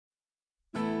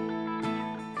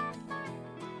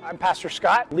I'm Pastor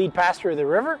Scott, lead pastor of The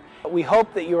River. We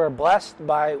hope that you are blessed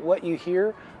by what you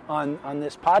hear on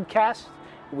this podcast.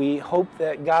 We hope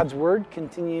that God's Word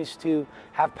continues to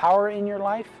have power in your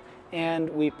life, and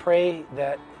we pray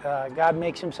that God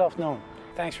makes Himself known.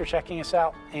 Thanks for checking us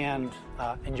out, and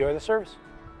enjoy the service.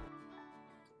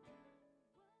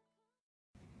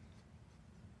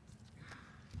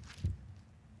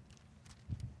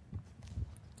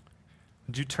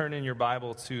 Would you turn in your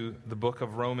Bible to the book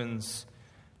of Romans,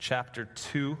 chapter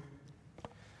 2?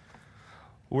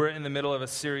 We're in the middle of a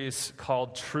series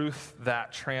called Truth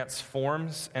That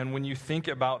Transforms, and when you think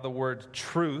about the word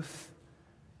truth,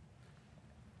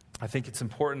 I think it's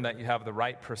important that you have the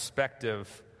right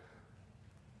perspective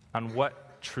on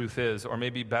what truth is, or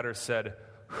maybe better said,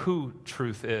 who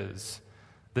truth is.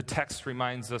 The text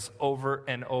reminds us over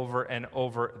and over and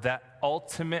over that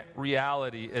ultimate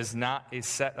reality is not a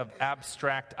set of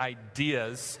abstract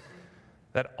ideas,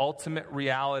 that ultimate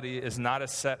reality is not a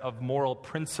set of moral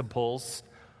principles.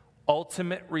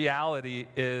 Ultimate reality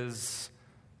is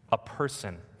a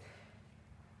person.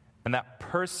 And that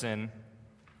person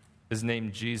is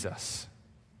named Jesus.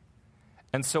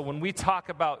 And so when we talk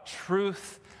about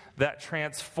truth that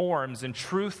transforms and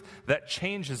truth that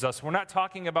changes us, we're not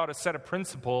talking about a set of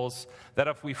principles that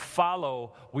if we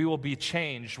follow, we will be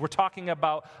changed. We're talking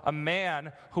about a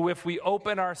man who, if we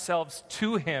open ourselves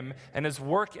to him and his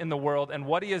work in the world and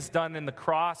what he has done in the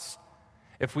cross,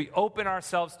 if we open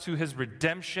ourselves to his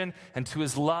redemption and to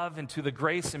his love and to the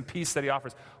grace and peace that he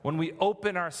offers, when we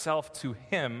open ourselves to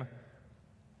him,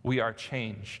 we are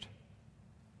changed.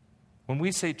 When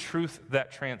we say truth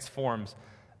that transforms,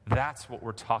 that's what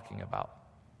we're talking about.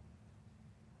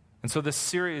 And so this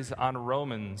series on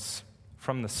Romans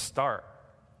from the start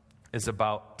is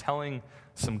about telling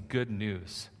some good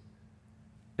news.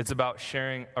 It's about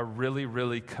sharing a really,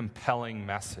 really compelling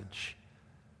message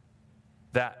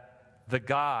that the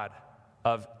God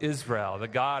of Israel, the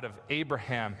God of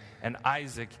Abraham and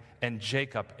Isaac and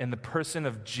Jacob, in the person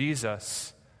of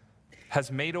Jesus,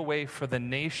 has made a way for the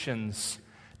nations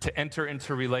to enter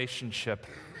into relationship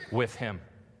with him.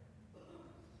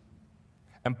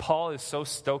 And Paul is so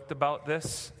stoked about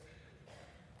this.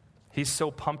 He's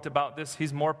so pumped about this.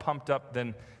 He's more pumped up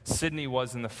than Sydney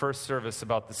was in the first service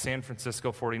about the San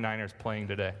Francisco 49ers playing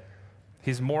today.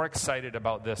 He's more excited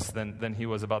about this than he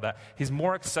was about that. He's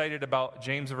more excited about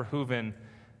James Verhoeven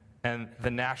and the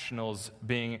Nationals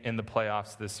being in the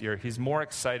playoffs this year. He's more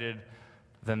excited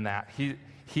than that.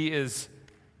 He is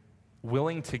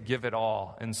willing to give it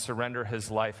all and surrender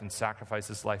his life and sacrifice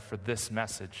his life for this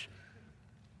message.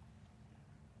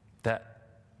 That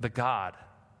the God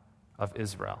of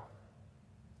Israel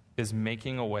is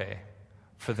making a way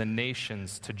for the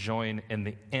nations to join in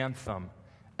the anthem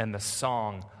and the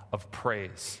song of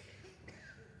praise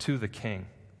to the King.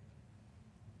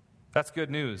 That's good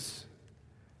news.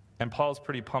 And Paul's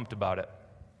pretty pumped about it.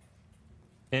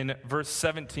 In verse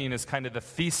 17 is kind of the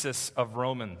thesis of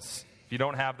Romans. If you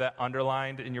don't have that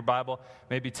underlined in your Bible,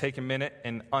 maybe take a minute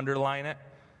and underline it.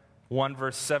 1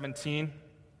 verse 17.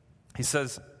 He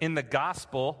says, in the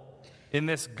gospel, in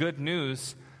this good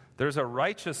news, there's a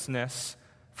righteousness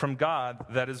from God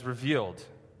that is revealed.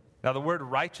 Now, the word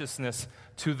righteousness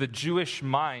to the Jewish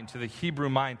mind, to the Hebrew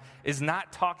mind, is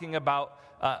not talking about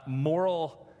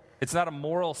moral, it's not a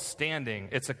moral standing,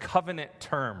 it's a covenant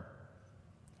term.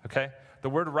 Okay? The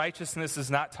word righteousness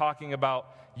is not talking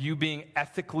about you being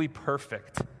ethically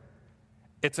perfect.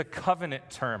 It's a covenant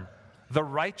term. The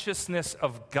righteousness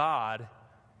of God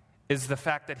is the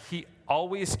fact that he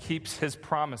always keeps his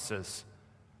promises.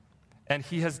 And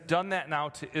he has done that now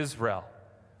to Israel.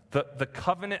 The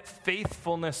covenant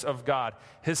faithfulness of God.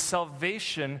 His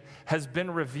salvation has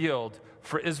been revealed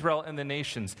for Israel and the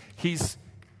nations. He's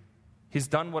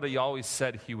done what he always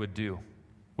said he would do,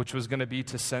 which was going to be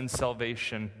to send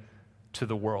salvation to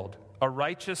the world. A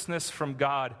righteousness from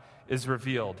God is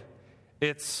revealed.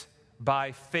 It's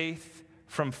by faith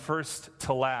from first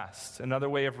to last. Another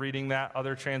way of reading that,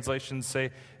 other translations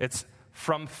say it's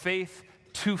from faith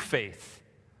to faith.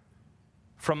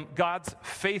 From God's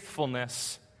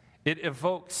faithfulness, it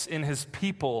evokes in his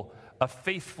people a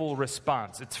faithful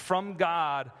response. It's from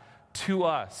God to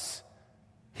us.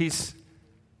 He's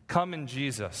come in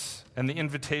Jesus, and the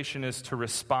invitation is to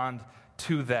respond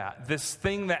to that. This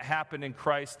thing that happened in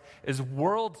Christ is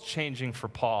world-changing for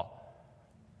Paul.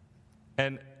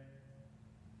 And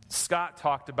Scott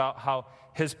talked about how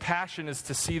his passion is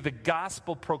to see the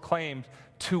gospel proclaimed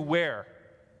to where?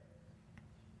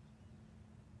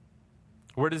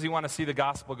 Where does he want to see the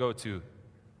gospel go to?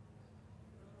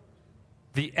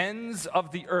 The ends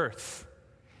of the earth.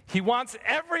 He wants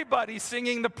everybody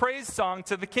singing the praise song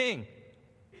to the King.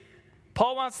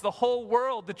 Paul wants the whole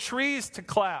world, the trees, to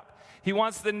clap. He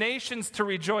wants the nations to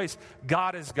rejoice.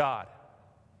 God is God.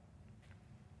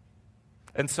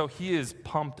 And so he is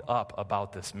pumped up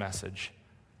about this message.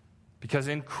 Because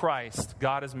in Christ,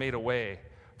 God has made a way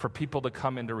for people to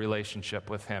come into relationship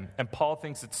with him. And Paul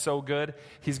thinks it's so good,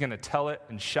 he's going to tell it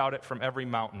and shout it from every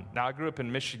mountain. Now, I grew up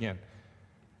in Michigan,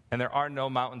 and there are no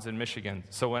mountains in Michigan.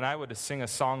 So when I would sing a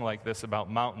song like this about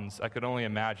mountains, I could only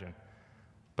imagine.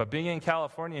 But being in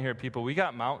California here, people, we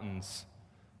got mountains.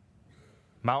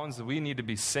 Mountains that we need to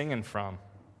be singing from.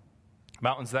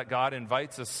 Mountains that God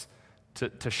invites us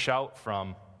to shout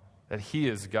from, that he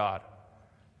is God.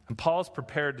 And Paul's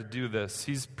prepared to do this.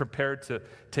 He's prepared to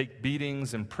take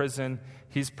beatings in prison.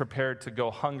 He's prepared to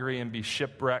go hungry and be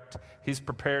shipwrecked. He's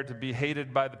prepared to be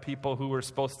hated by the people who were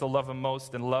supposed to love him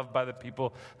most and loved by the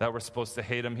people that were supposed to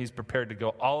hate him. He's prepared to go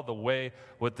all the way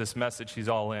with this message. He's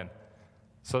all in.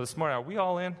 So this morning, are we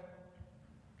all in?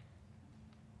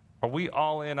 Are we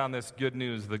all in on this good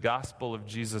news, the gospel of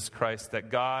Jesus Christ,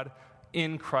 that God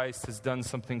in Christ has done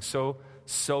something so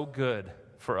good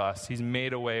for us? He's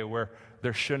made a way where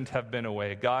there shouldn't have been a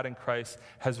way. God in Christ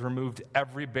has removed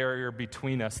every barrier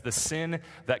between us. The sin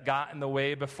that got in the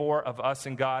way before of us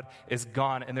and God is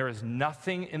gone, and there is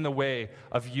nothing in the way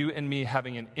of you and me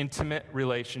having an intimate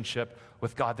relationship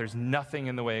with God. There's nothing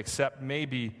in the way except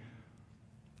maybe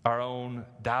our own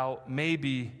doubt,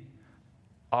 maybe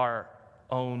our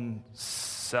own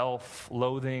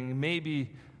self-loathing,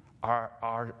 maybe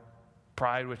our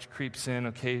pride which creeps in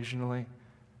occasionally.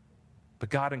 But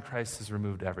God in Christ has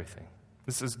removed everything.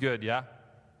 This is good, yeah?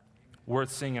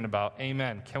 Worth singing about.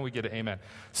 Amen. Can we get an amen?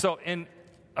 So in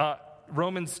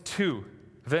Romans 2,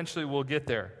 eventually we'll get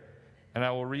there, and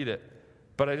I will read it.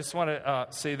 But I just want to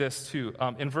say this too.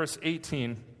 In verse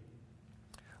 18,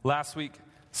 last week,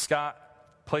 Scott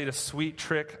played a sweet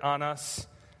trick on us.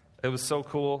 It was so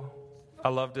cool. I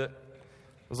loved it.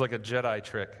 It was like a Jedi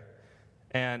trick.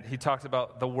 And he talked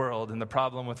about the world and the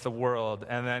problem with the world.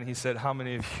 And then he said, how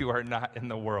many of you are not in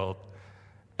the world?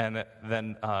 And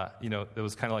then, it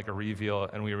was kind of like a reveal,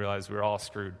 and we realized we were all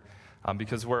screwed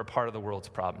because we're a part of the world's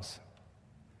problems.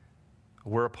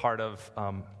 We're a part of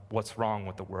what's wrong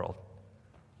with the world.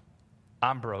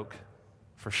 I'm broke,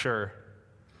 for sure,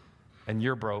 and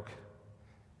you're broke.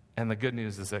 And the good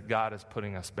news is that God is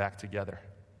putting us back together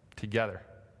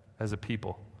as a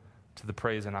people to the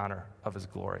praise and honor of his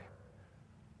glory.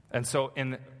 And so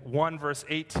in 1 verse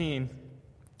 18,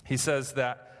 he says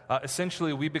that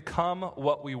essentially we become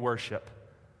what we worship.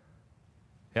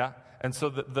 Yeah? And so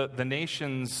the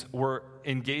nations were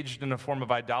engaged in a form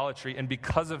of idolatry, and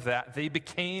because of that, they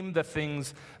became the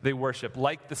things they worship.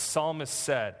 Like the psalmist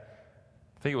said,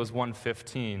 I think it was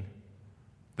 115,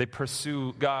 they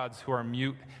pursue gods who are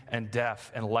mute and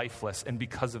deaf and lifeless, and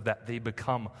because of that, they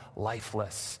become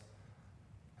lifeless.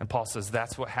 And Paul says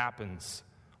that's what happens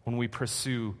when we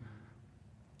pursue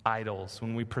idols,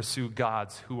 when we pursue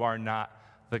gods who are not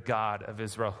the God of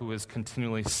Israel, who is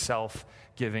continually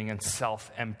self-giving and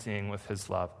self-emptying with his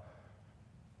love.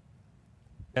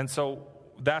 And so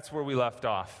that's where we left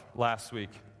off last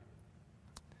week.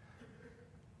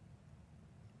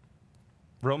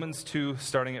 Romans 2,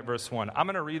 starting at verse 1. I'm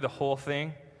going to read the whole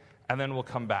thing, and then we'll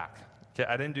come back. Okay,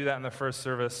 I didn't do that in the first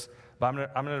service, but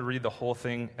I'm going to read the whole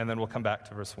thing, and then we'll come back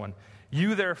to verse 1.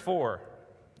 You, therefore,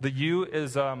 the you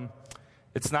is,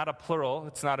 it's not a plural.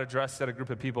 It's not addressed at a group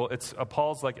of people. It's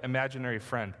Paul's like imaginary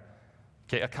friend,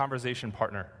 okay, a conversation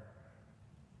partner.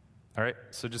 All right,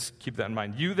 so just keep that in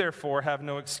mind. You, therefore, have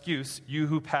no excuse, you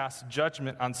who pass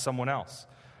judgment on someone else.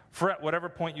 For at whatever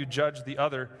point you judge the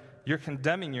other, you're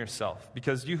condemning yourself,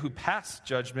 because you who pass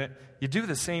judgment, you do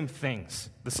the same things.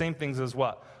 The same things as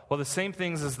what? Well, the same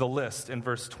things as the list in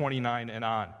verse 29 and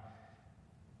on.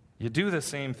 You do the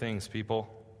same things, people,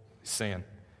 he's saying.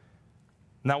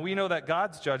 Now we know that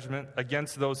God's judgment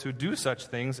against those who do such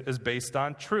things is based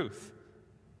on truth.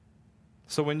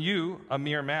 So when you, a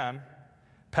mere man,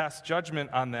 pass judgment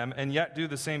on them and yet do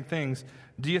the same things,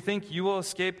 do you think you will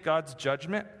escape God's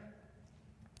judgment?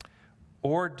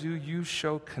 Or do you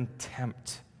show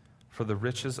contempt for the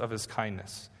riches of his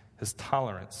kindness, his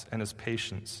tolerance, and his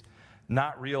patience,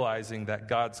 not realizing that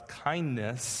God's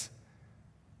kindness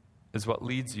is what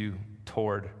leads you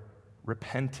toward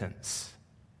repentance?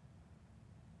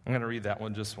 I'm going to read that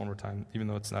one just one more time, even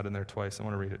though it's not in there twice. I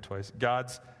want to read it twice.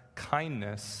 God's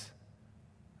kindness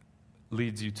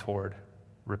leads you toward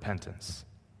repentance.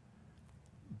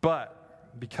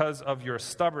 But because of your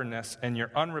stubbornness and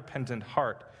your unrepentant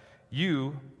heart,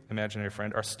 you, imaginary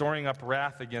friend, are storing up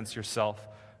wrath against yourself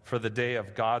for the day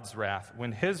of God's wrath,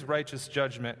 when his righteous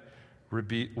judgment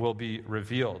will be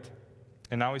revealed.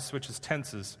 And now he switches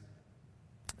tenses.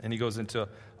 And he goes into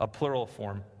a plural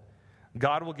form.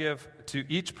 God will give to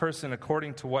each person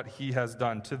according to what he has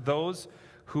done. To those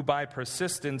who by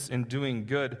persistence in doing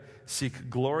good seek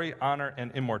glory, honor,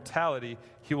 and immortality,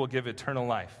 he will give eternal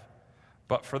life.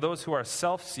 But for those who are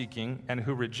self-seeking and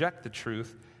who reject the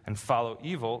truth and follow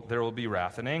evil, there will be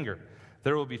wrath and anger.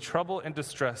 There will be trouble and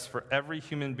distress for every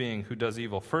human being who does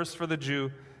evil, first for the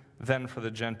Jew, then for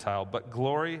the Gentile. But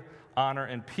glory, honor,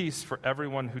 and peace for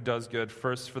everyone who does good,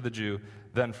 first for the Jew,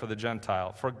 then for the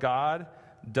Gentile. For God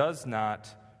does not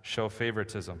show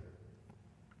favoritism.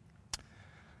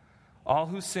 All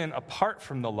who sin apart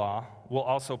from the law will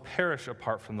also perish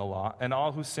apart from the law, and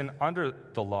all who sin under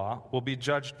the law will be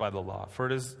judged by the law. For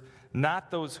it is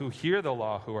not those who hear the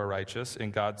law who are righteous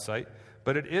in God's sight,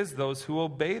 but it is those who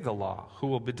obey the law who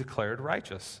will be declared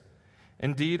righteous.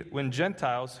 Indeed, when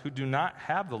Gentiles who do not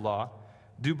have the law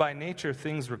do by nature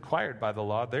things required by the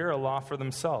law, they are a law for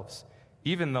themselves,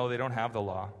 even though they don't have the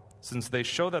law, since they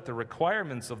show that the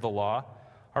requirements of the law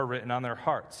are written on their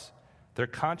hearts, their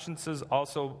consciences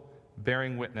also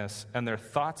bearing witness, and their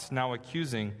thoughts now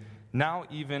accusing, now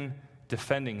even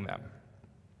defending them.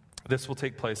 This will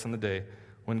take place on the day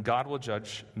when God will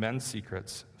judge men's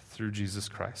secrets through Jesus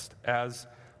Christ, as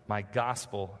my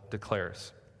gospel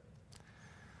declares.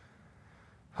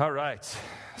 All right,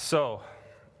 so,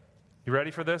 you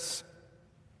ready for this?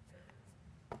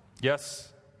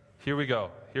 Yes? Here we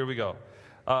go.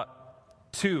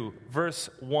 2, verse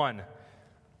 1.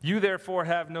 You therefore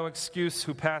have no excuse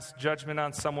who pass judgment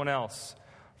on someone else.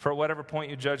 For at whatever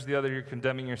point you judge the other, you're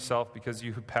condemning yourself, because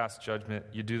you who pass judgment,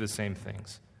 you do the same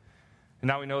things. And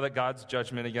now we know that God's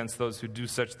judgment against those who do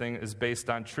such things is based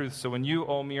on truth. So when you,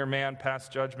 O mere man, pass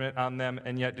judgment on them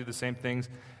and yet do the same things,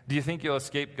 do you think you'll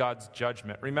escape God's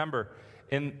judgment? Remember,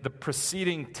 in the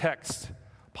preceding text,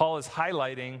 Paul is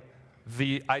highlighting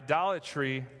the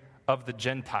idolatry of the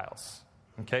Gentiles.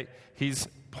 Okay? He's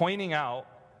pointing out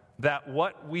that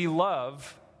what we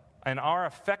love and our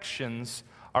affections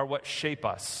are what shape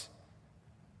us.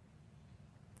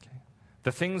 Okay?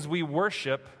 The things we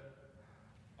worship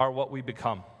are what we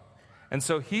become. And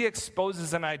so he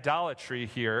exposes an idolatry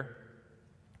here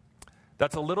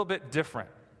that's a little bit different.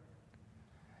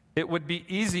 It would be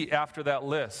easy after that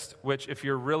list, which if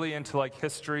you're really into like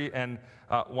history and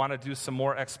want to do some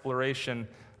more exploration,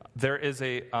 there is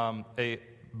a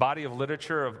body of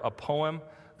literature, of a poem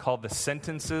called The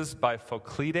Sentences by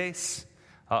Phoclides.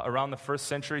 Around the 1st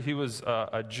century, he was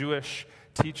a Jewish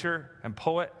teacher and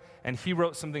poet, and he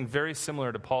wrote something very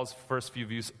similar to Paul's first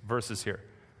few verses here.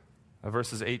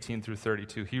 Verses 18 through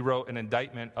 32. He wrote an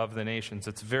indictment of the nations.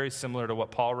 It's very similar to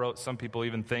what Paul wrote. Some people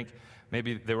even think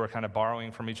maybe they were kind of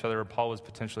borrowing from each other, or Paul was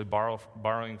potentially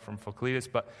borrowing from Phoclides.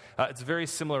 But it's very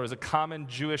similar. It was a common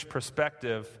Jewish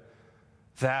perspective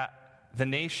that the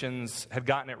nations had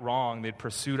gotten it wrong. They'd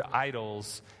pursued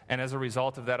idols. And as a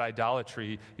result of that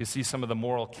idolatry, you see some of the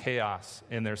moral chaos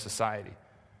in their society.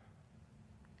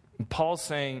 Paul's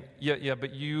saying, yeah,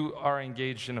 but you are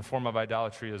engaged in a form of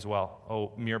idolatry as well,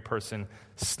 oh mere person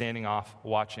standing off,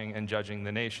 watching, and judging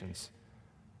the nations.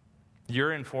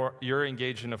 You're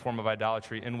engaged in a form of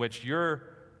idolatry in which you're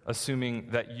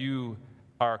assuming that you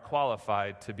are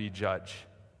qualified to be judge.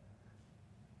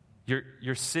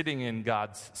 You're sitting in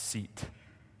God's seat.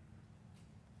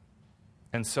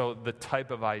 And so the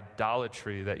type of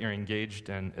idolatry that you're engaged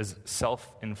in is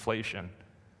self-inflation.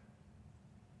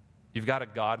 You've got a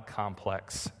God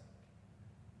complex.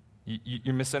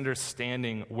 You're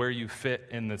misunderstanding where you fit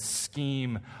in the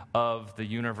scheme of the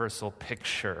universal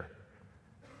picture.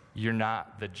 You're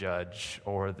not the judge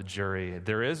or the jury.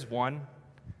 There is one,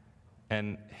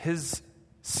 and his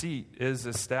seat is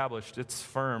established. It's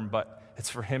firm, but it's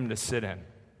for him to sit in.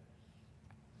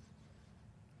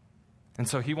 And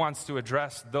so he wants to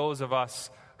address those of us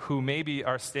who maybe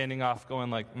are standing off going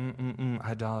like,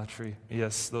 idolatry.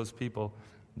 Yes, those people,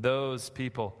 they're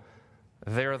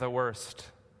the worst.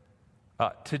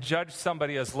 To judge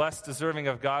somebody as less deserving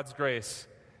of God's grace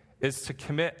is to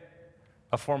commit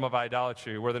a form of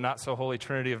idolatry where the not-so-holy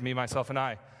trinity of me, myself, and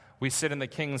I, we sit in the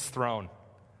King's throne.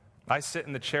 I sit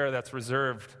in the chair that's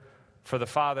reserved for the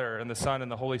Father and the Son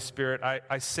and the Holy Spirit.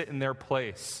 I sit in their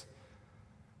place.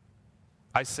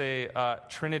 I say,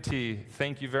 Trinity,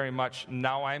 thank you very much.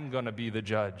 Now I'm going to be the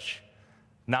judge.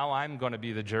 Now I'm going to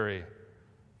be the jury.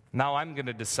 Now I'm going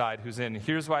to decide who's in.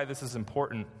 Here's why this is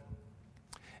important.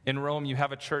 In Rome, you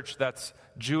have a church that's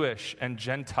Jewish and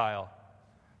Gentile.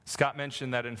 Scott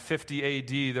mentioned that in 50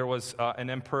 A.D., there was an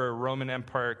emperor, Roman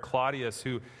Emperor Claudius,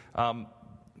 who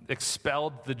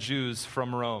expelled the Jews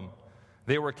from Rome.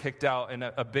 They were kicked out, and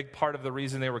a big part of the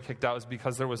reason they were kicked out is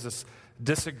because there was this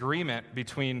disagreement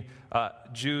between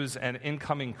Jews and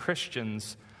incoming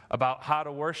Christians about how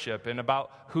to worship and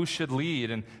about who should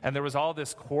lead, and there was all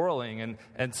this quarreling,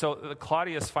 and so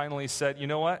Claudius finally said, you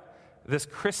know what, this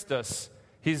Christus,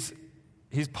 he's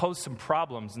posed some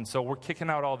problems, and so we're kicking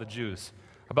out all the Jews,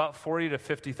 about 40 to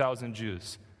 50,000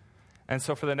 Jews. And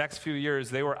so for the next few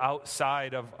years, they were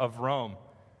outside of Rome.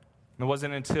 It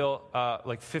wasn't until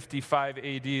like 55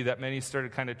 AD that many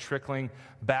started kind of trickling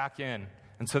back in.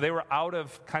 And so they were out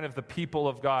of kind of the people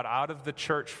of God, out of the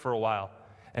church for a while.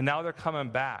 And now they're coming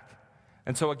back.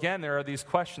 And so again, there are these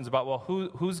questions about, well,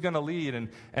 who's going to lead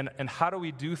and how do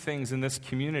we do things in this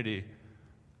community?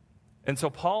 And so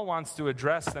Paul wants to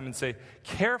address them and say,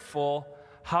 careful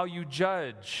how you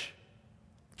judge.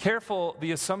 Careful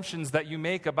the assumptions that you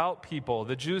make about people.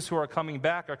 The Jews who are coming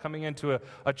back are coming into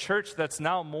a church that's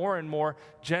now more and more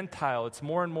Gentile. It's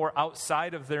more and more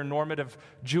outside of their normative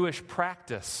Jewish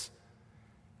practice.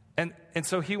 And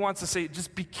so he wants to say,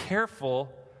 just be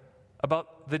careful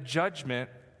about the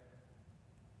judgment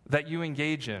that you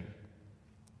engage in,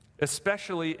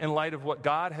 especially in light of what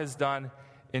God has done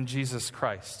in Jesus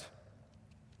Christ.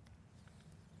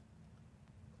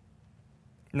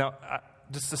 Now,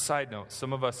 just a side note,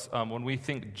 some of us, when we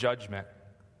think judgment,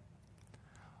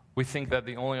 we think that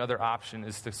the only other option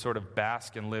is to sort of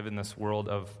bask and live in this world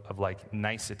of like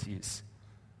niceties.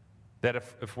 That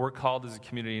if we're called as a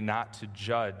community not to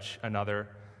judge another,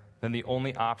 then the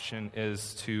only option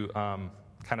is to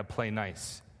kind of play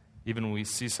nice, even when we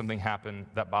see something happen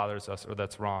that bothers us or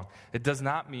that's wrong. It does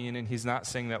not mean, and he's not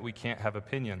saying that we can't have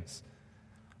opinions.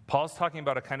 Paul's talking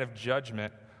about a kind of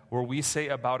judgment where we say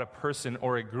about a person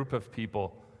or a group of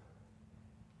people,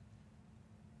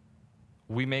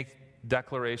 we make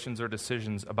declarations or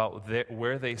decisions about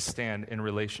where they stand in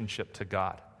relationship to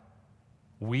God.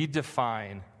 We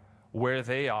define where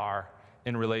they are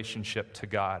in relationship to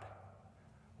God.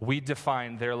 We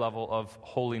define their level of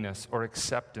holiness or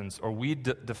acceptance, or we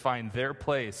define their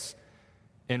place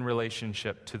in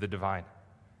relationship to the divine.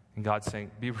 And God's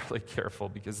saying, be really careful,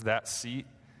 because that seat,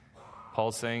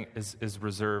 Paul's saying, is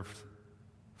reserved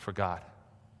for God.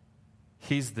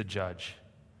 He's the judge.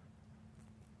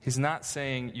 He's not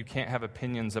saying you can't have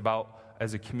opinions about,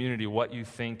 as a community, what you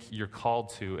think you're called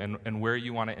to and where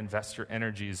you want to invest your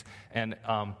energies and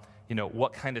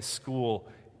what kind of school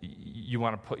you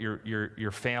want to put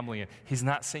your family in. He's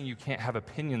not saying you can't have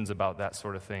opinions about that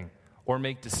sort of thing or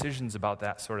make decisions about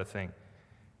that sort of thing.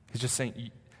 He's just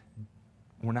saying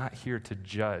we're not here to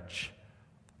judge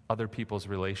other people's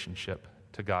relationship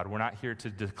to God. We're not here to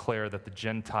declare that the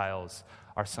Gentiles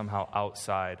are somehow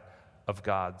outside of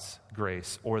God's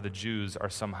grace, or the Jews are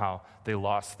somehow, they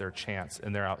lost their chance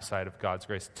and they're outside of God's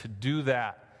grace. To do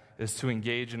that is to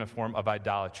engage in a form of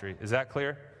idolatry. Is that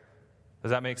clear?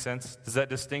 Does that make sense? Does that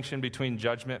distinction between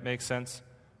judgment make sense?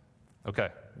 Okay,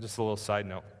 just a little side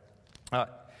note.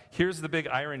 Here's the big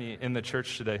irony in the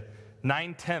church today.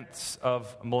 9/10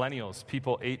 of millennials,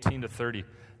 people 18 to 30,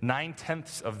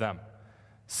 9/10 of them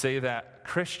say that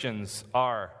Christians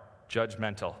are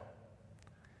judgmental.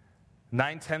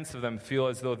 9/10 of them feel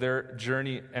as though their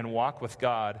journey and walk with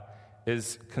God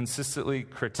is consistently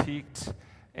critiqued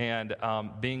and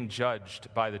being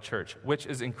judged by the church, which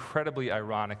is incredibly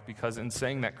ironic, because in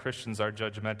saying that Christians are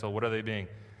judgmental, what are they being?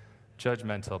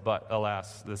 Judgmental. But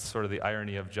alas, this is sort of the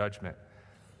irony of judgment.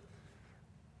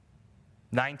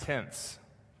 9/10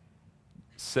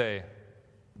 say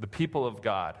the people of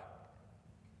God,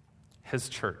 his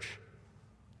church,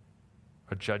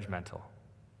 are judgmental.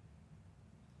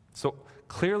 So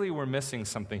clearly we're missing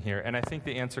something here, and I think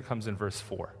the answer comes in verse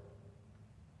 4.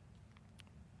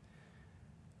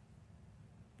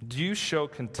 Do you show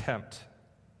contempt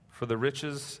for the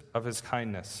riches of his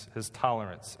kindness, his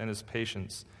tolerance, and his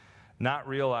patience, not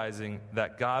realizing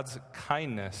that God's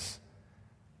kindness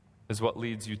is what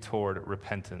leads you toward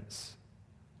repentance?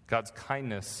 God's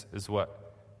kindness is what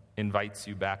invites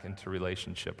you back into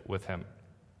relationship with him.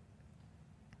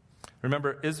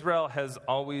 Remember, Israel has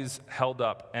always held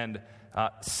up and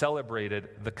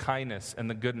celebrated the kindness and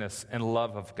the goodness and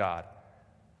love of God.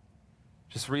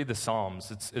 Just read the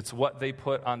Psalms. It's what they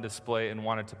put on display and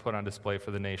wanted to put on display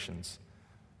for the nations.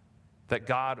 That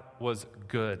God was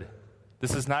good.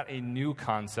 This is not a new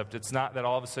concept. It's not that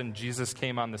all of a sudden Jesus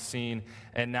came on the scene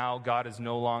and now God is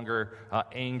no longer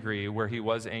angry where he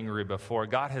was angry before.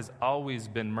 God has always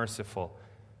been merciful.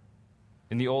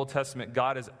 In the Old Testament,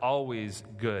 God is always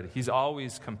good. He's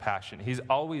always compassionate. He's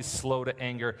always slow to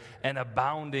anger and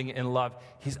abounding in love.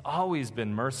 He's always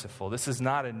been merciful. This is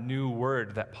not a new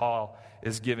word that Paul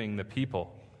is giving the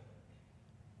people.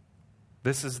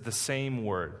 This is the same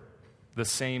word the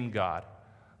same God,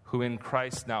 who in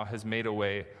Christ now has made a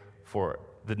way for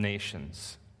the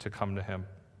nations to come to him.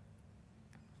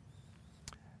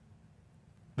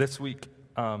 This week,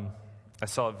 I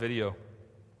saw a video.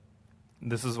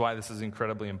 This is why this is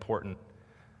incredibly important.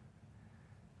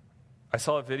 I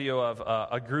saw a video of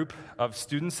a group of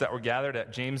students that were gathered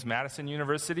at James Madison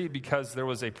University because there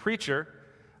was a preacher,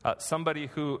 somebody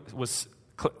who was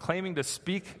claiming to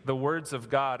speak the words of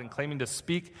God and claiming to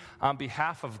speak on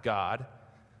behalf of God,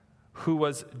 who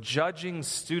was judging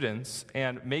students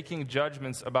and making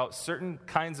judgments about certain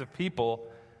kinds of people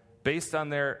based on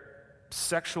their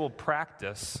sexual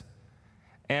practice.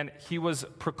 And he was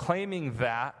proclaiming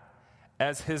that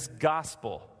as his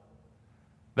gospel.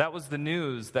 That was the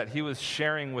news that he was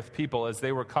sharing with people as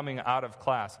they were coming out of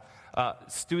class.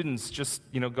 Students just,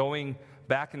 going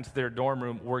back into their dorm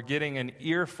room were getting an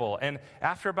earful. And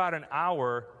after about an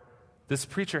hour, this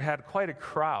preacher had quite a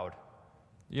crowd.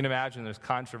 You can imagine there's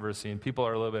controversy, and people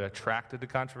are a little bit attracted to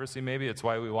controversy, maybe. It's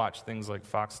why we watch things like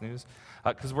Fox News,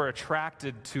 because we're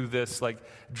attracted to this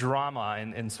drama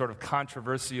and sort of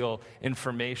controversial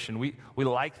information. We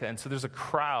like that, and so there's a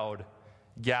crowd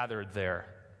gathered there.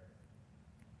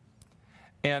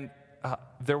 And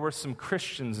there were some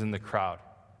Christians in the crowd,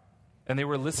 and they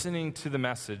were listening to the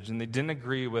message, and they didn't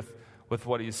agree with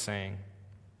what he's saying.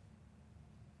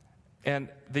 And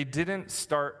they didn't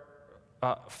start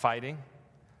fighting.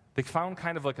 They found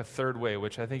kind of like a third way,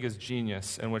 which I think is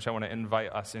genius, and which I want to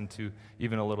invite us into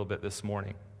even a little bit this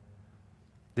morning.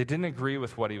 They didn't agree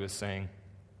with what he was saying.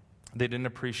 They didn't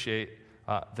appreciate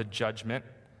the judgment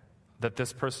that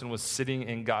this person was sitting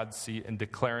in God's seat and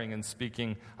declaring and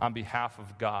speaking on behalf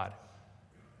of God.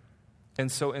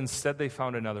 And so instead they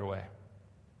found another way.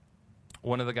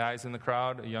 One of the guys in the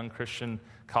crowd, a young Christian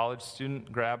college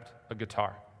student, grabbed a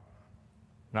guitar.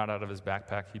 Not out of his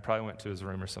backpack. He probably went to his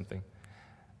room or something.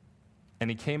 And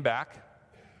he came back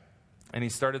and he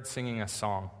started singing a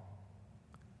song.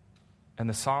 And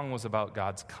the song was about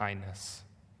God's kindness.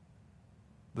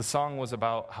 The song was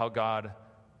about how God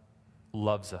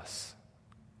loves us.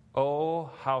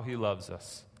 Oh, how he loves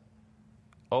us.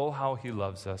 Oh, how he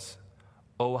loves us.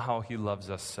 Oh, how he loves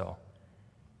us so.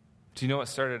 Do you know what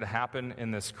started to happen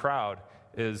in this crowd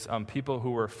is people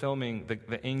who were filming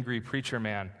the angry preacher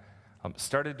man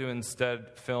started to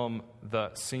instead film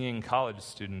the singing college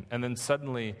student. And then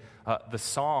suddenly the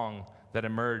song that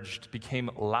emerged became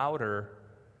louder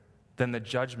than the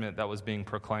judgment that was being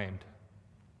proclaimed.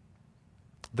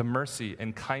 The mercy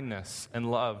and kindness and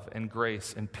love and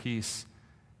grace and peace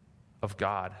of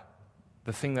God.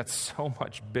 The thing that's so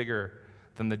much bigger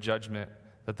than the judgment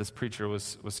that this preacher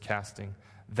was casting.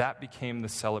 That became the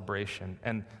celebration.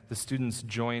 And the students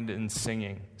joined in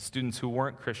singing. Students who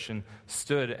weren't Christian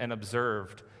stood and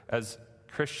observed as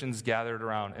Christians gathered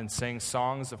around and sang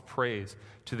songs of praise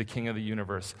to the King of the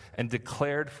universe and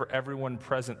declared for everyone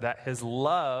present that his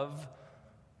love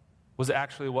was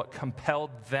actually what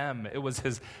compelled them. It was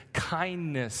his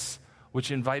kindness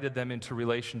which invited them into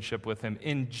relationship with him.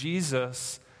 In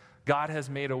Jesus, God has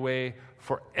made a way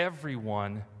for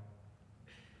everyone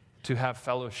to have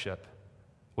fellowship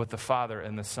with the Father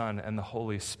and the Son and the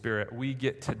Holy Spirit. We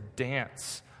get to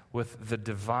dance with the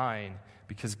divine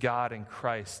because God in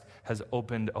Christ has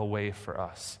opened a way for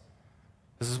us.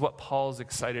 This is what Paul's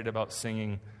excited about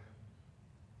singing.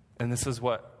 And this is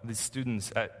what the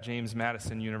students at James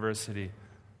Madison University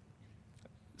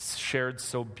shared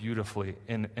so beautifully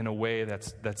in a way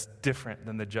that's different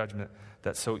than the judgment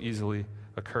that so easily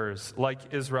occurs.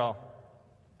 Like Israel,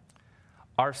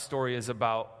 our story is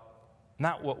about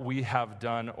not what we have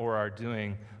done or are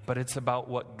doing, but it's about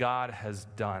what God has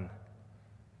done.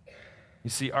 You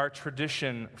see, our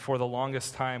tradition, for the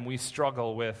longest time, we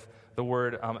struggle with the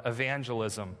word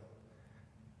evangelism.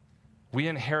 We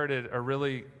inherited a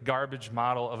really garbage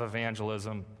model of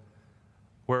evangelism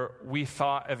where we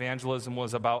thought evangelism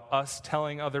was about us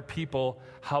telling other people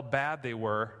how bad they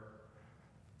were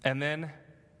and then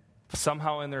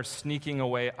somehow in there sneaking a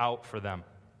way out for them.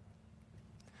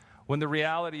 When the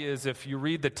reality is, if you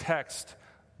read the text,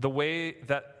 the way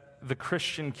that the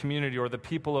Christian community or the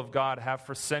people of God have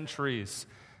for centuries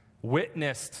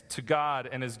witnessed to God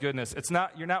and his goodness,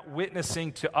 you're not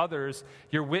witnessing to others,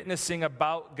 you're witnessing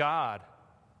about God.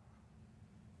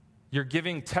 You're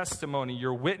giving testimony,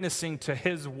 you're witnessing to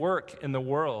his work in the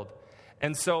world.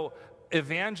 And so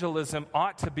evangelism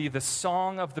ought to be the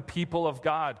song of the people of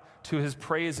God to his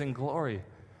praise and glory.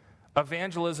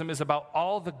 Evangelism is about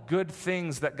all the good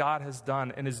things that God has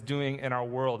done and is doing in our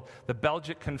world. The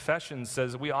Belgic Confession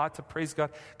says we ought to praise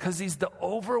God because he's the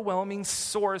overwhelming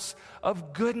source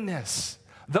of goodness.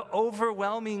 The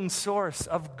overwhelming source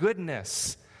of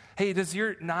goodness. Hey, does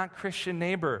your non-Christian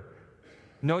neighbor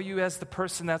know you as the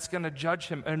person that's going to judge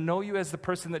him, or know you as the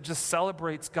person that just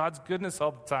celebrates God's goodness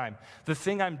all the time? The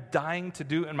thing I'm dying to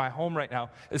do in my home right now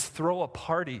is throw a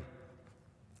party.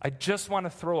 I just want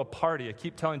to throw a party. I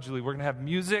keep telling Julie, we're going to have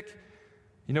music.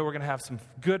 We're going to have some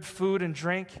good food and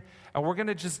drink, and we're going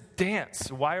to just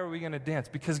dance. Why are we going to dance?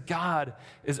 Because God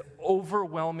is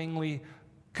overwhelmingly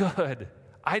good.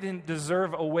 I didn't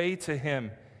deserve a way to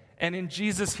him. And in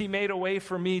Jesus, he made a way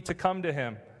for me to come to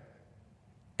him.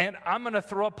 And I'm going to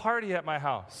throw a party at my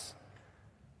house.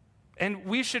 And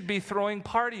we should be throwing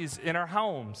parties in our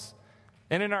homes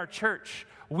and in our church.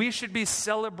 We should be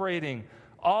celebrating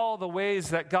all the ways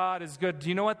that God is good. Do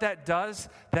you know what that does?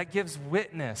 That gives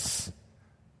witness.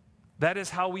 That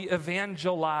is how we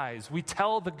evangelize. We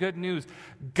tell the good news.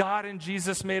 God and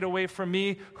Jesus made a way for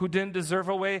me who didn't deserve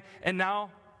a way. And now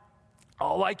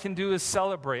all I can do is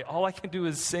celebrate. All I can do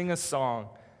is sing a song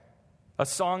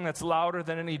that's louder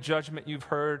than any judgment you've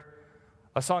heard,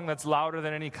 a song that's louder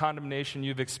than any condemnation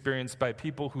you've experienced by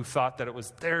people who thought that it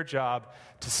was their job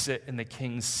to sit in the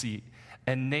king's seat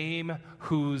and name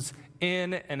who's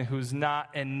in and who's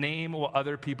not, and name what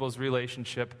other people's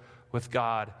relationship with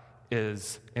God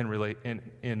is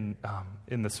in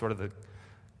the sort of the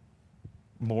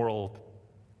moral.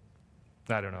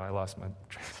 I don't know. I lost my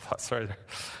train of thought. Sorry there.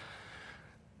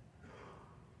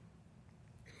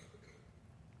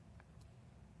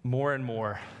 More and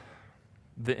more,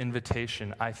 the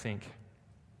invitation, I think,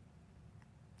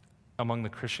 among the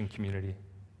Christian community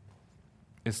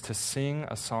is to sing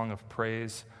a song of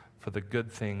praise for the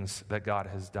good things that God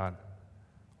has done.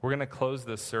 We're going to close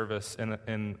this service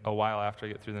in a while after I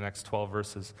get through the next 12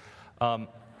 verses. It's going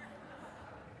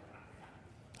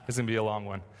to be a long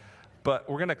one. But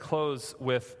we're going to close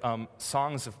with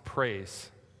songs of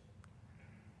praise.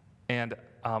 And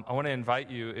I want to invite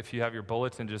you, if you have your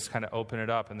bulletin, just kind of open it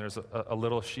up, and there's a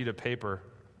little sheet of paper.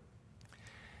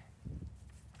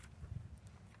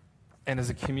 And as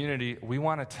a community, we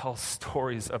want to tell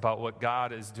stories about what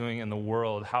God is doing in the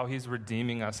world, how he's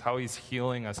redeeming us, how he's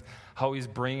healing us, how he's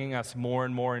bringing us more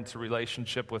and more into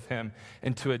relationship with him,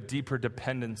 into a deeper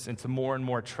dependence, into more and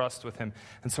more trust with him.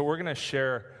 And so we're going to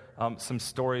share some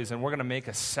stories, and we're going to make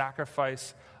a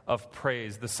sacrifice of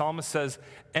praise. The psalmist says,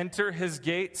 enter his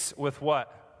gates with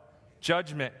what?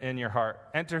 Judgment in your heart.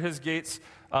 Enter his gates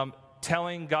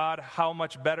telling God how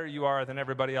much better you are than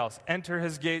everybody else. Enter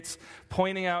his gates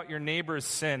pointing out your neighbor's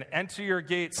sin. Enter your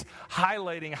gates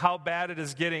highlighting how bad it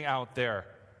is getting out there.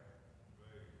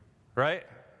 Right?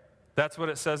 That's what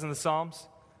it says in the Psalms?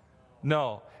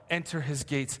 No. Enter his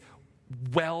gates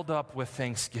welled up with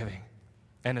thanksgiving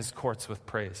and his courts with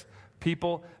praise.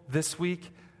 People, this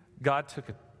week, God took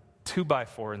a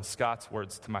 2x4, in Scott's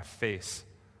words, to my face.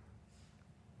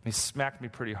 He smacked me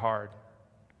pretty hard.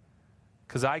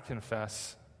 Because I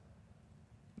confess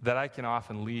that I can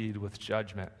often lead with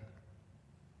judgment.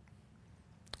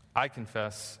 I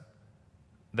confess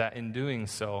that in doing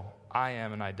so, I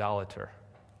am an idolater.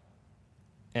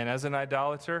 And as an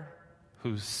idolater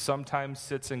who sometimes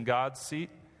sits in God's seat,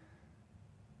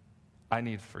 I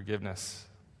need forgiveness.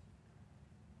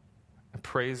 And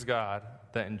praise God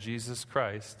that in Jesus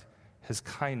Christ, his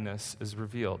kindness is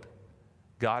revealed.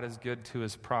 God is good to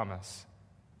his promise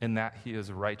in that he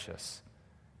is righteous.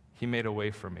 He made a way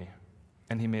for me,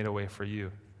 and he made a way for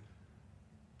you.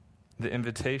 The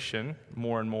invitation,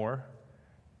 more and more,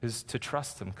 is to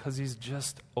trust him, because he's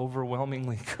just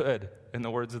overwhelmingly good, in the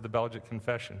words of the Belgic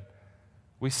Confession.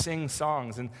 We sing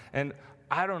songs, and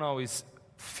I don't always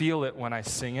feel it when I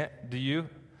sing it. Do you?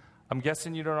 I'm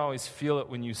guessing you don't always feel it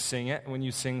when you sing it, when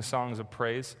you sing songs of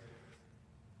praise.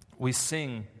 We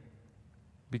sing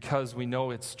because we know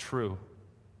it's true.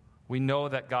 We know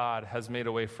that God has made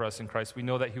a way for us in Christ. We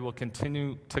know that he will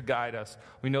continue to guide us.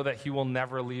 We know that he will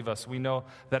never leave us. We know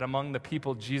that among the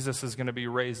people, Jesus is going to be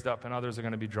raised up and others are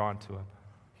going to be drawn to him.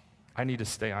 I need to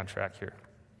stay on track here.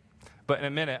 But in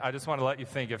a minute, I just want to let you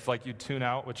think, if you tune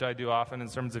out, which I do often in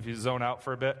terms of you zone out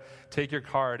for a bit, take your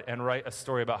card and write a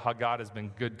story about how God has been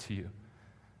good to you.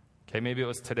 Okay, maybe it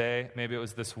was today, maybe it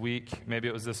was this week, maybe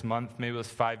it was this month, maybe it was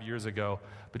 5 years ago,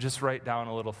 but just write down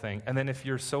a little thing. And then if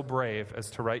you're so brave as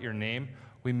to write your name,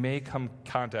 we may come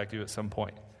contact you at some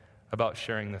point about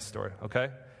sharing this story, okay?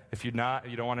 If you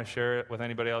don't want to share it with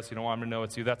anybody else, you don't want them to know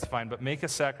it's you, that's fine, but make a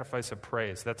sacrifice of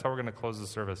praise. That's how we're going to close the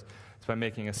service. It's by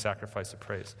making a sacrifice of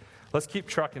praise. Let's keep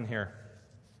trucking here.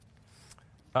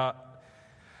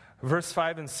 Verse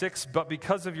 5 and 6, but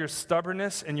because of your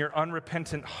stubbornness and your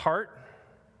unrepentant heart,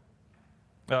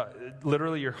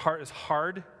 literally, your heart is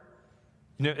hard.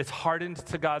 It's hardened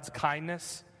to God's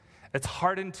kindness. It's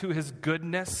hardened to his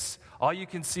goodness. All you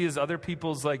can see is other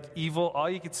people's evil. All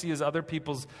you can see is other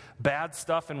people's bad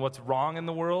stuff and what's wrong in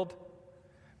the world.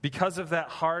 Because of that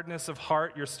hardness of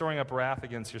heart, you're storing up wrath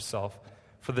against yourself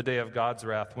for the day of God's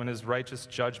wrath, when his righteous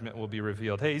judgment will be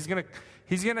revealed. Hey, he's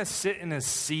gonna sit in his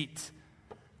seat.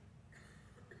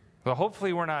 Well,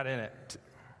 hopefully we're not in it.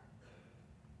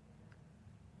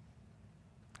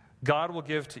 God will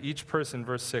give to each person,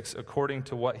 verse 6, according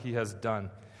to what he has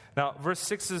done. Now, verse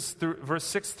 6 through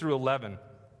 11,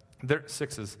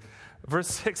 verse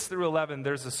 6 through 11,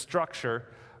 there's a structure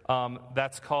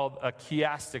that's called a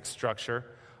chiastic structure,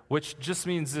 which just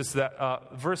means this,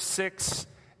 that verse 6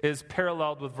 is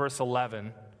paralleled with verse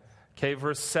 11. Okay,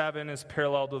 verse 7 is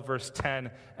paralleled with verse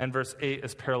 10, and verse 8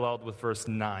 is paralleled with verse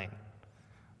 9.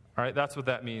 All right, that's what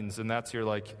that means, and that's your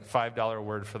 $5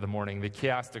 word for the morning, the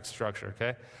chiastic structure,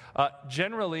 okay?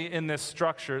 Generally, in this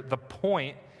structure, the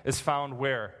point is found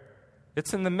where?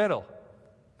 It's in the middle.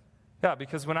 Yeah,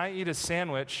 because when I eat a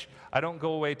sandwich, I don't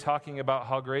go away talking about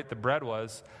how great the bread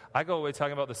was. I go away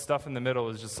talking about the stuff in the middle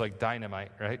is just like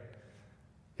dynamite, right?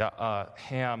 Yeah,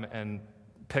 ham and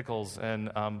pickles and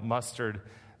mustard,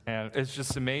 and it's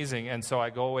just amazing. And so I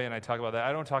go away and I talk about that.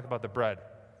 I don't talk about the bread.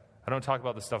 I don't talk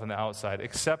about the stuff on the outside,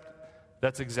 except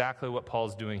that's exactly what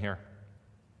Paul's doing here.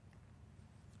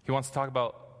 He wants to talk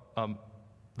about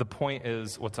the point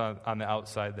is what's on the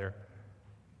outside there,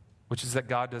 which is that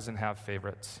God doesn't have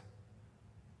favorites.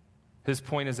 His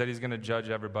point is that he's going to judge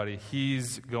everybody.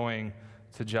 He's going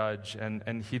to judge,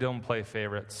 and he don't play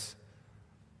favorites.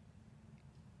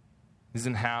 He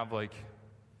doesn't have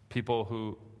people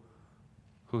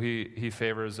who he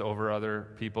favors over other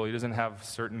people. He doesn't have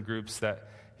certain groups that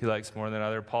he likes more than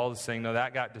other. Paul is saying, no,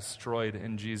 that got destroyed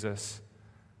in Jesus.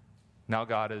 Now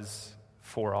God is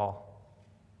for all.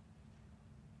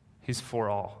 He's for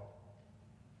all.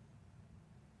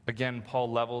 Again,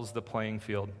 Paul levels the playing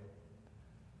field.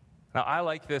 Now, I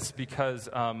like this because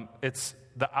it's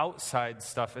the outside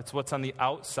stuff. It's what's on the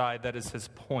outside that is his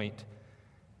point.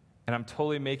 And I'm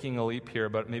totally making a leap here,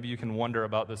 but maybe you can wonder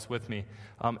about this with me.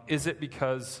 Is it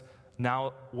because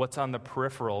now what's on the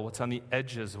peripheral, what's on the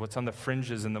edges, what's on the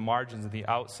fringes and the margins and the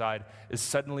outside is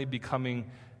suddenly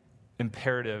becoming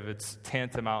imperative? It's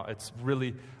tantamount. It's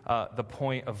really the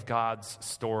point of God's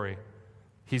story.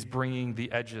 He's bringing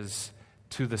the edges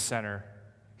to the center.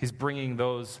 He's bringing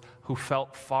those who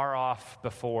felt far off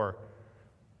before,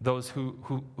 those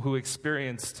who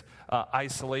experienced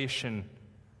isolation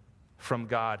from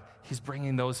God. He's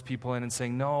bringing those people in and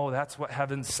saying, no, that's what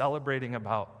heaven's celebrating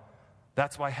about.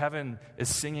 That's why heaven is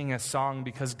singing a song,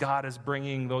 because God is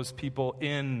bringing those people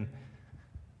in.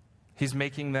 He's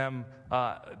making them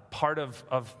part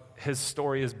of his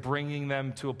story, is bringing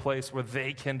them to a place where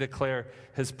they can declare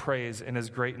his praise and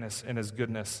his greatness and his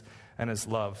goodness and his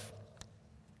love.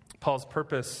 Paul's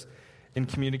purpose in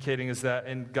communicating is that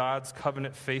in God's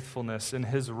covenant faithfulness, in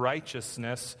his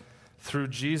righteousness through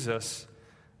Jesus,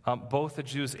 both the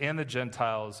Jews and the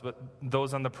Gentiles, but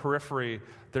those on the periphery,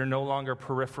 they're no longer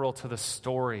peripheral to the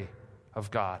story of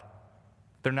God.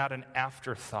 They're not an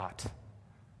afterthought.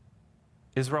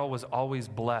 Israel was always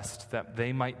blessed that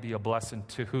they might be a blessing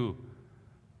to who?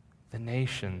 The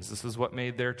nations. This is what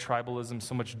made their tribalism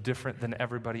so much different than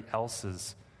everybody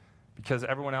else's. Because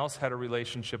everyone else had a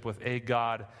relationship with a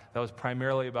God that was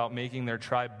primarily about making their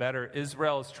tribe better.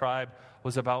 Israel's tribe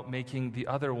was about making the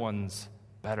other ones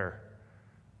better,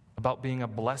 about being a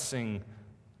blessing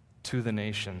to the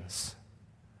nations.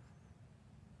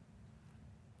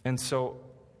 And so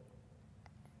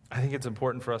I think it's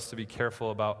important for us to be careful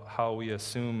about how we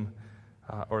assume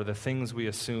or the things we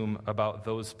assume about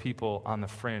those people on the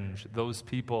fringe, those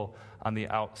people on the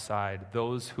outside,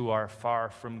 those who are far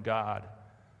from God,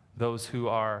 those who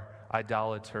are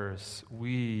idolaters.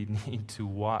 We need to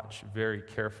watch very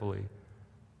carefully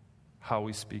how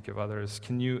we speak of others.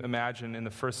 Can you imagine in the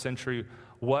first century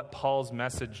what Paul's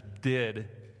message did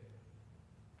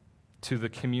to the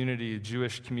community,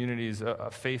 Jewish communities,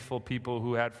 a faithful people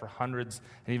who had for hundreds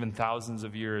and even thousands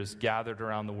of years gathered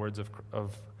around the words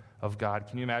of God?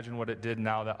 Can you imagine what it did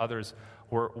now that others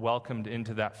were welcomed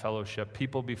into that fellowship?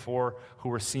 People before who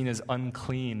were seen as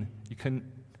unclean, you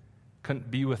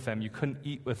couldn't be with them, you couldn't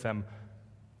eat with them.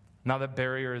 Now that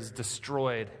barrier is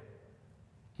destroyed.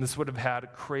 This would have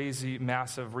had crazy,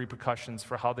 massive repercussions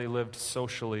for how they lived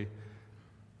socially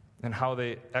and how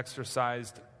they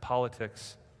exercised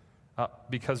politics.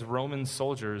 Because Roman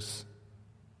soldiers,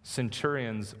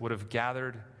 centurions, would have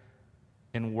gathered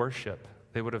in worship.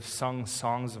 They would have sung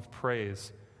songs of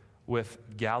praise with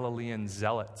Galilean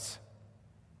zealots,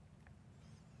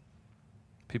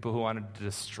 people who wanted to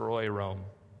destroy Rome.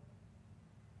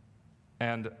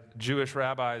 And Jewish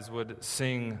rabbis would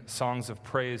sing songs of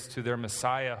praise to their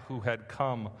Messiah who had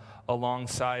come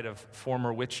alongside of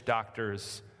former witch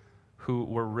doctors who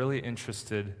were really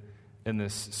interested in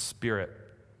this spirit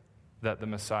that the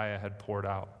Messiah had poured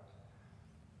out.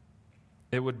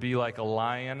 It would be like a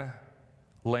lion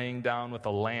laying down with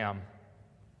a lamb,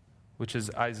 which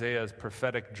is Isaiah's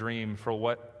prophetic dream for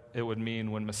what it would mean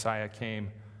when Messiah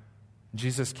came.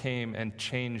 Jesus came and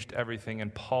changed everything,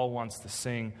 and Paul wants to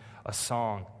sing a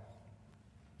song.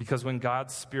 Because when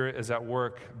God's Spirit is at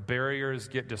work, barriers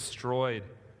get destroyed.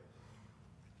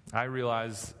 I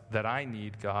realize that I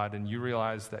need God, and you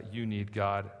realize that you need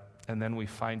God, and then we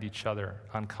find each other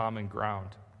on common ground.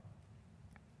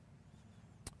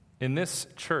 In this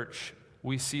church,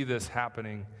 we see this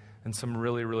happening in some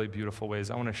really, really beautiful ways.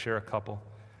 I want to share a couple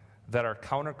that are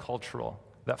countercultural,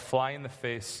 that fly in the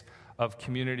face of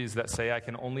communities that say, I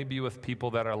can only be with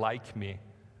people that are like me.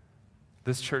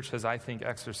 This church has, I think,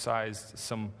 exercised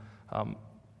some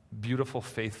beautiful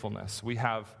faithfulness. We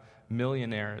have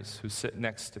millionaires who sit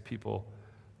next to people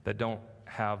that don't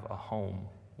have a home.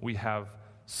 We have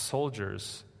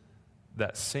soldiers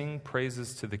that sing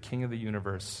praises to the King of the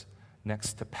universe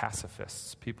next to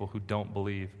pacifists, people who don't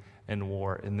believe in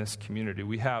war in this community.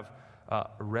 We have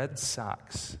Red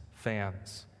Sox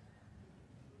fans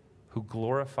who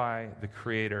glorify the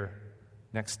Creator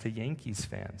next to Yankees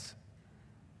fans.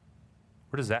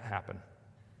 Where does that happen?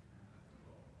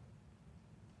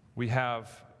 We have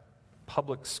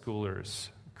public schoolers,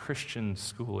 Christian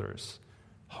schoolers,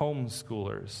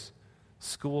 homeschoolers,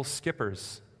 school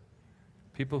skippers,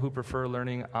 people who prefer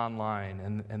learning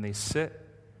online, and they sit,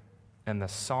 and the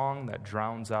song that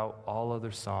drowns out all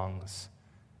other songs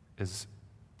is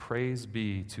praise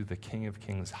be to the King of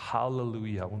Kings.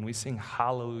 Hallelujah. When we sing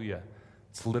hallelujah,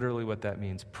 it's literally what that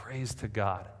means. Praise to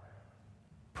God.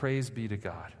 Praise be to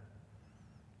God.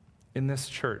 In this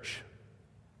church,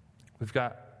 we've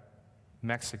got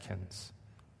Mexicans,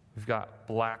 we've got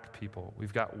black people,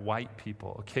 we've got white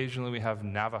people. Occasionally we have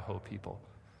Navajo people.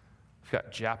 We've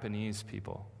got Japanese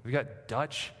people. We've got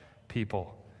Dutch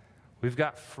people. We've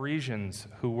got Frisians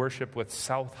who worship with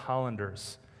South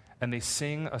Hollanders, and they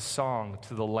sing a song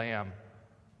to the Lamb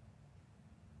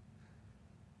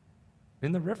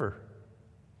in the river.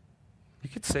 You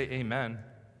could say amen.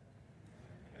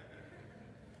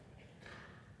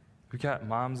 We've got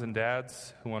moms and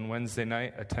dads who on Wednesday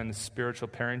night attend spiritual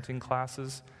parenting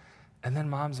classes, and then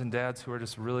moms and dads who are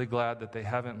just really glad that they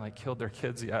haven't killed their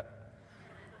kids yet.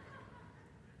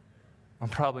 I'm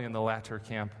probably in the latter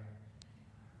camp.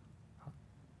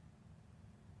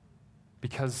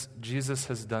 Because Jesus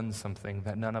has done something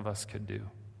that none of us could do.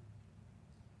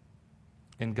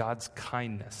 In God's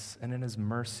kindness and in His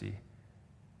mercy,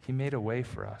 He made a way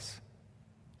for us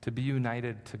to be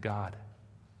united to God.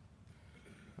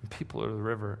 And people of the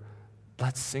river,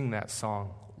 let's sing that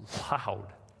song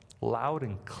loud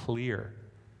and clear.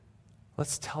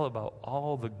 Let's tell about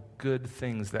all the good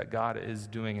things that God is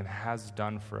doing and has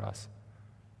done for us.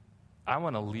 I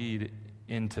want to lead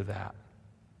into that.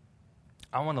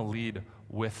 I want to lead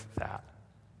with that.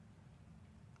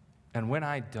 And when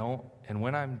I don't, and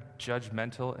when I'm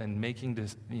judgmental and making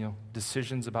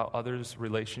decisions about others'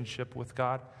 relationship with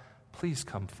God, please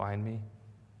come find me.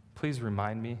 Please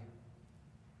remind me.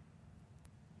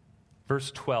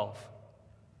 Verse 12.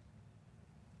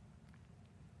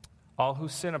 All who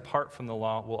sin apart from the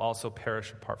law will also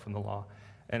perish apart from the law,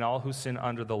 and all who sin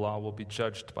under the law will be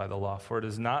judged by the law. For it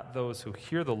is not those who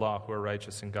hear the law who are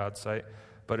righteous in God's sight,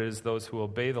 but it is those who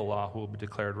obey the law who will be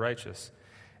declared righteous.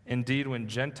 Indeed, when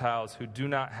Gentiles who do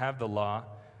not have the law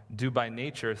do by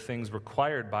nature things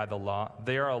required by the law,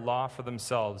 they are a law for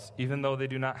themselves, even though they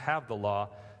do not have the law,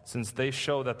 since they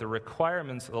show that the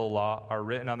requirements of the law are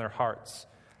written on their hearts,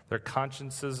 their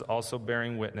consciences also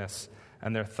bearing witness,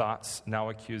 and their thoughts now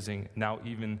accusing, now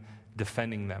even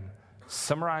defending them.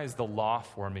 Summarize the law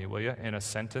for me, will you, in a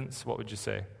sentence? What would you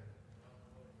say?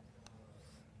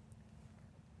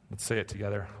 Let's say it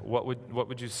together. What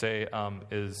would you say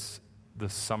is the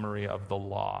summary of the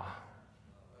law?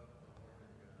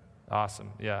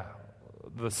 Awesome, yeah.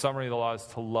 The summary of the law is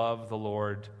to love the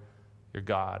Lord your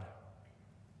God.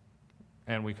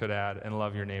 And we could add, and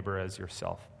love your neighbor as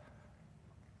yourself.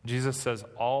 Jesus says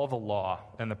all the law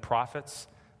and the prophets,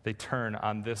 they turn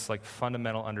on this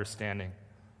fundamental understanding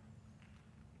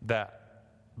that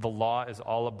the law is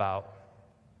all about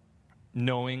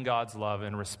knowing God's love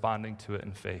and responding to it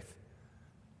in faith.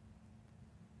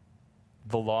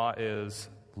 The law is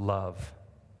love.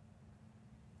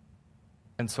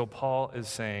 And so Paul is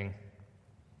saying,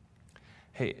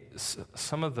 hey,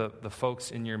 some of the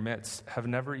folks in your midst have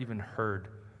never even heard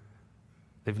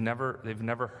They've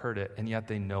never heard it, and yet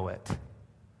they know it.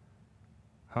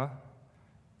 Huh?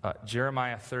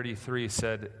 Jeremiah 33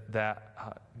 said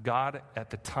that God, at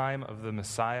the time of the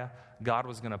Messiah, God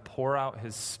was going to pour out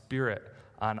his Spirit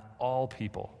on all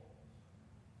people.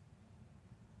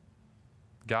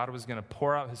 God was going to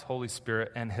pour out his Holy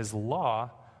Spirit, and his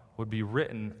law would be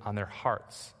written on their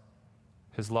hearts.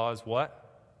 His law is what?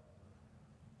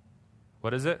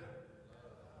 What is it?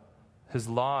 His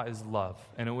law is love,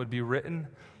 and it would be written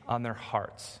on their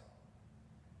hearts.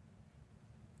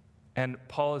 And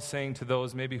Paul is saying to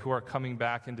those maybe who are coming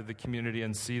back into the community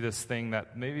and see this thing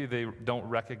that maybe they don't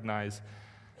recognize,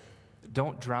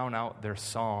 don't drown out their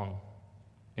song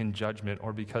in judgment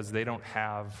or because they don't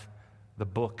have the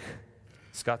book.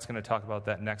 Scott's going to talk about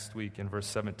that next week in verse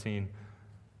 17.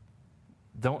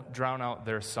 Don't drown out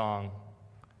their song.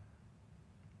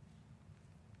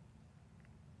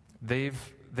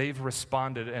 They've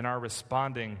responded and are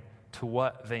responding to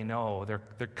what they know.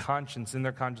 Their conscience, in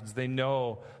their conscience, they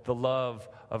know the love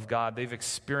of God. They've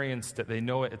experienced it. They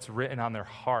know it. It's written on their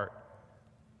heart.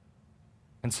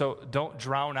 And so don't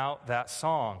drown out that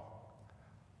song.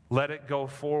 Let it go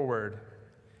forward.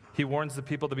 He warns the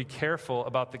people to be careful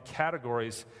about the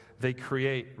categories they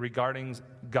create regarding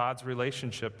God's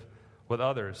relationship with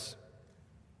others.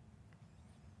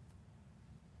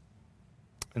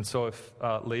 And so if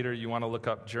later you want to look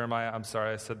up Jeremiah, I'm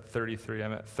sorry, I said 33, I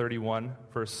meant 31,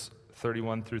 verse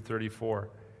 31 through 34.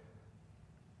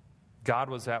 God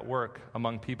was at work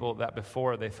among people that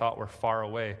before they thought were far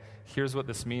away. Here's what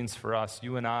this means for us.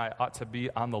 You and I ought to be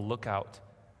on the lookout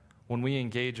when we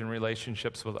engage in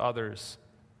relationships with others.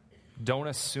 Don't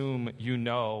assume you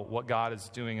know what God is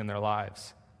doing in their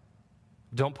lives.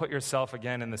 Don't put yourself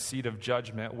again in the seat of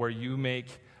judgment where you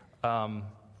make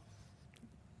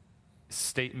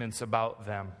statements about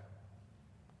them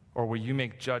or where you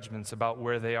make judgments about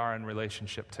where they are in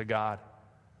relationship to God.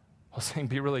 I was saying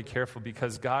be really careful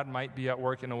because God might be at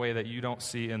work in a way that you don't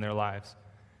see in their lives.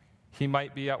 He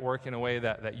might be at work in a way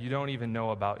that you don't even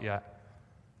know about yet.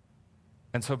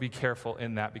 And so be careful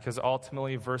in that because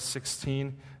ultimately, verse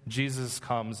 16, Jesus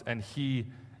comes and he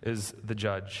is the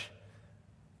judge.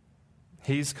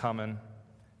 He's coming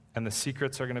and the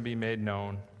secrets are going to be made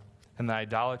known and the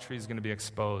idolatry is going to be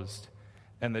exposed.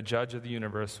 And the judge of the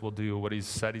universe will do what he's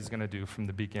said he's going to do from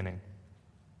the beginning.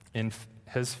 In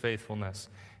his faithfulness,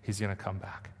 he's going to come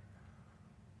back.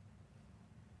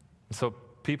 So,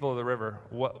 people of the river,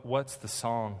 what's the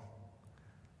song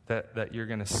that you're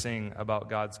going to sing about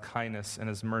God's kindness and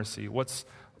his mercy?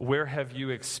 Where have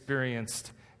you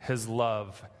experienced his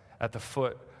love at the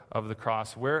foot of the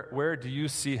cross? Where do you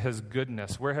see his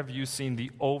goodness? Where have you seen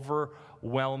the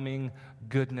overwhelming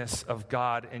goodness of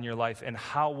God in your life? And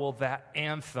how will that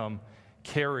anthem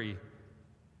carry?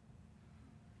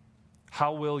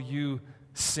 How will you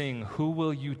sing? Who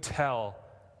will you tell?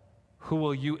 Who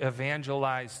will you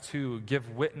evangelize to? Give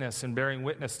witness and bearing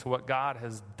witness to what God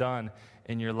has done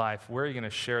in your life. Where are you going to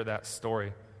share that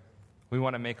story? We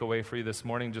want to make a way for you this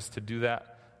morning just to do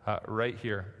that right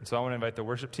here. So I want to invite the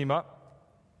worship team up.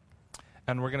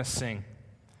 And we're going to sing.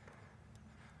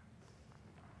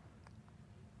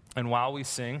 And while we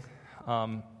sing,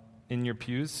 in your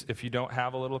pews, if you don't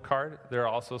have a little card, there are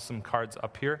also some cards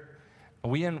up here.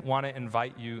 We want to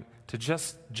invite you to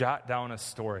just jot down a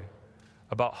story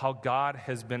about how God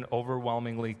has been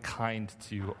overwhelmingly kind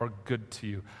to you or good to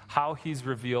you, how he's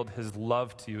revealed his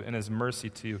love to you and his mercy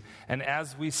to you. And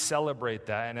as we celebrate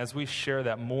that and as we share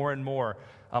that more and more,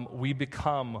 we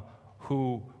become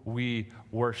who we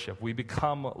worship. We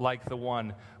become like the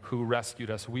one who rescued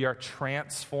us. We are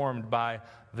transformed by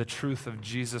the truth of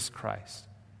Jesus Christ.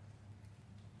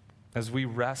 As we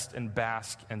rest and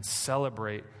bask and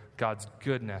celebrate God's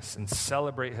goodness and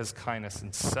celebrate his kindness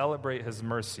and celebrate his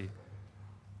mercy,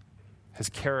 his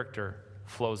character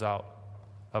flows out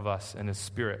of us and his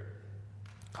spirit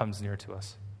comes near to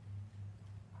us.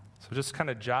 So just kind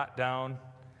of jot down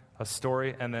a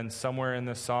story and then somewhere in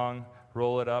this song,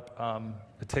 roll it up.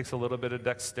 It takes a little bit of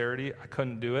dexterity. I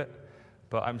couldn't do it,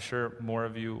 but I'm sure more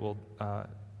of you will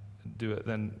do it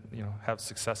than have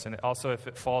success in it. Also, if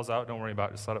it falls out, don't worry about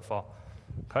it. Just let it fall.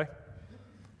 Okay?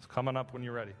 It's coming up when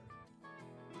you're ready.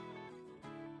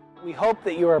 We hope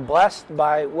that you are blessed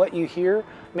by what you hear.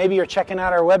 Maybe you're checking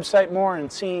out our website more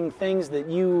and seeing things that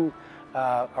you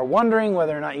are wondering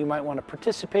whether or not you might want to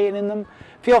participate in them.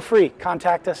 Feel free.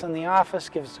 Contact us in the office.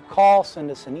 Give us a call. Send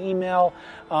us an email.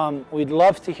 We'd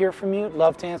love to hear from you.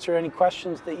 Love to answer any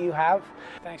questions that you have.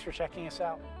 Thanks for checking us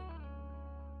out.